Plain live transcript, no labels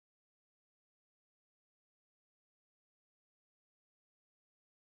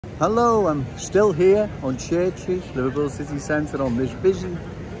Hello, I'm still here on Church Street, Liverpool City Centre on this busy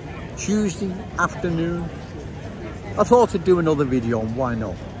Tuesday afternoon. I thought I'd do another video on why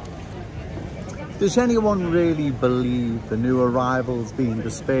not. Does anyone really believe the new arrivals being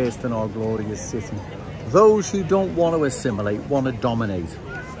dispersed in our glorious city? Those who don't want to assimilate, want to dominate,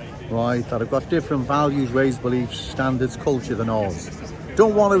 right? That have got different values, ways, beliefs, standards, culture than ours.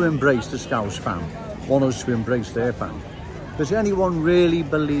 Don't want to embrace the Scouse fam, want us to embrace their fam. Does anyone really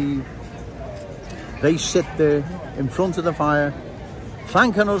believe they sit there in front of the fire,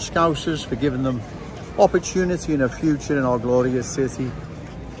 thanking us Scousers for giving them opportunity in a future in our glorious city,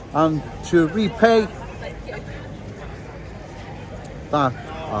 and to repay that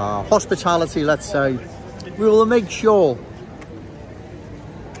hospitality, let's say, we will make sure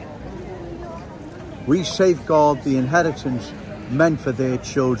we safeguard the inheritance meant for their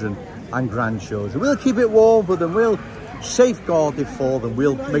children and grandchildren. We'll keep it warm for them, we'll safeguard it for them,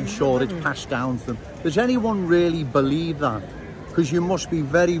 we'll make sure it's passed down to them. Does anyone really believe that? Because you must be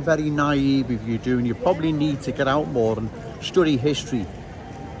very, very naive if you do, and you probably need to get out more and study history.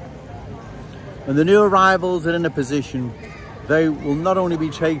 And the new arrivals are in a position, they will not only be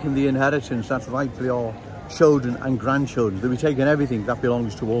taking the inheritance that's rightfully our children and grandchildren, they'll be taking everything that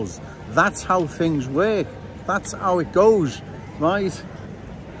belongs to us. That's how things work. That's how it goes, right?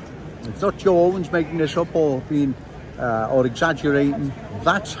 It's not Joe Owens making this up or being or exaggerating.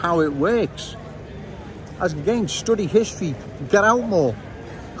 That's how it works. As again, study history, get out more,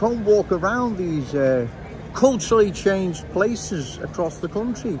 come walk around these culturally changed places across the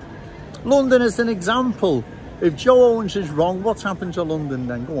country. London is an example. If Joe Owens is wrong, what's happened to London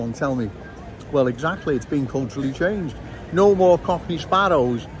then? Go on, tell me. Well, exactly, it's been culturally changed. No more Cockney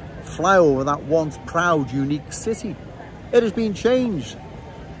sparrows fly over that once proud, unique city. It has been changed.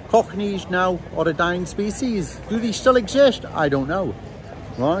 Cockneys now are a dying species. Do they still exist? I don't know,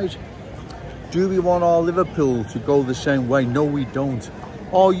 right? Do we want our Liverpool to go the same way? No, we don't.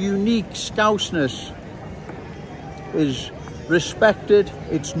 Our unique Scouseness is respected,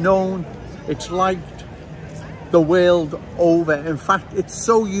 it's known, it's liked the world over. In fact, it's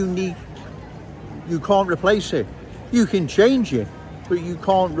so unique, you can't replace it. You can change it, but you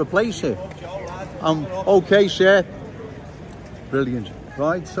can't replace it. Okay, sir. Brilliant,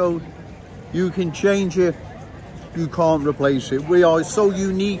 right? So you can change it, you can't replace it. We are so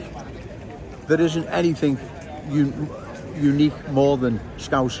unique. There isn't anything unique more than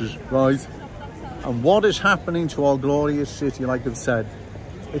Scousers, right? And what is happening to our glorious city, like I've said,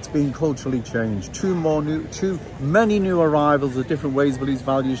 it's been culturally changed. Too many new arrivals of different ways, beliefs,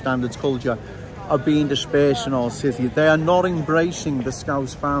 values, standards, culture are being dispersed in our city. They are not embracing the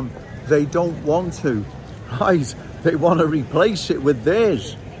Scouse fam. They don't want to, right? They want to replace it with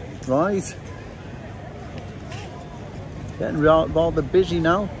theirs, right? Getting rather busy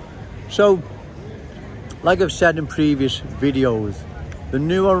now. So, like I've said in previous videos, the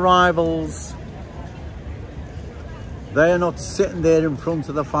new arrivals, they are not sitting there in front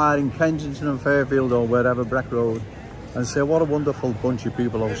of the fire in Kensington and Fairfield or wherever, Breck Road, and say, what a wonderful bunch of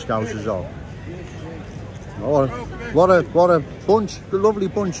people those Scousers are. Or what a lovely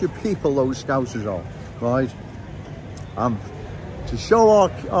bunch of people those Scousers are, right? To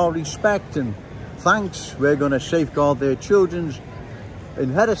show our respect and thanks, we're going to safeguard their children's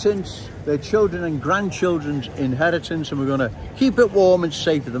inheritance, their children and grandchildren's inheritance, and we're going to keep it warm and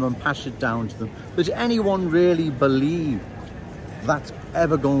safe for them and pass it down to them. Does anyone really believe that's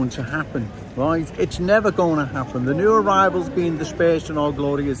ever going to happen, right? It's never going to happen. The new arrivals being dispersed in our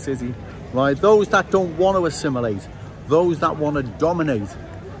glorious city, right? Those that don't want to assimilate, those that want to dominate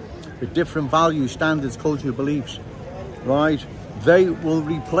with different values, standards, culture, beliefs, right? They will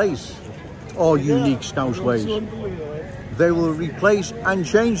replace our unique Scouse ways. They will replace and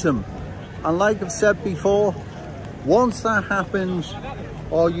change them. And like I've said before, once that happens,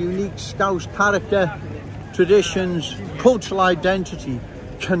 our unique Scouse character, traditions, cultural identity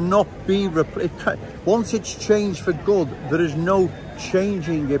cannot be replaced. Once it's changed for good, there is no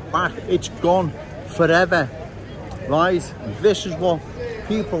changing it back. It's gone forever, right? This is what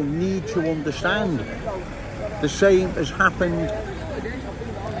people need to understand. The same has happened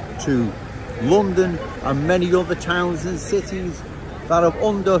to London and many other towns and cities that have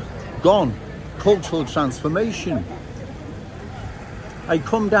undergone cultural transformation. I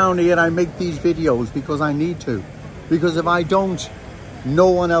come down here, I make these videos because I need to. Because if I don't, no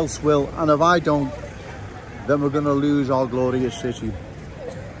one else will. And if I don't, then we're going to lose our glorious city.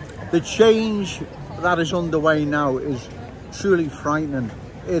 The change that is underway now is truly frightening.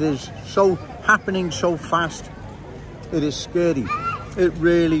 It is so happening so fast. It is scary. It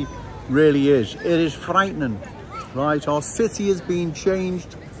really is. It is frightening, right? Our city is being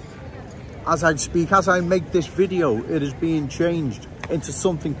changed as I speak, as I make this video, it is being changed into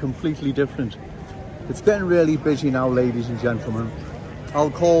something completely different. It's getting really busy now, ladies and gentlemen.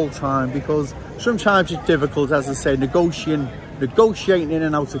 I'll call time because sometimes it's difficult, as I say, negotiating in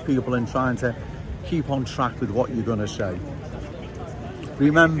and out of people and trying to keep on track with what you're going to say.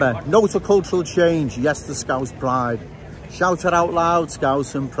 Remember, no to cultural change, yes to Scouse pride. Shout it out loud,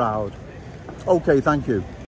 Scouse and proud. Okay, thank you.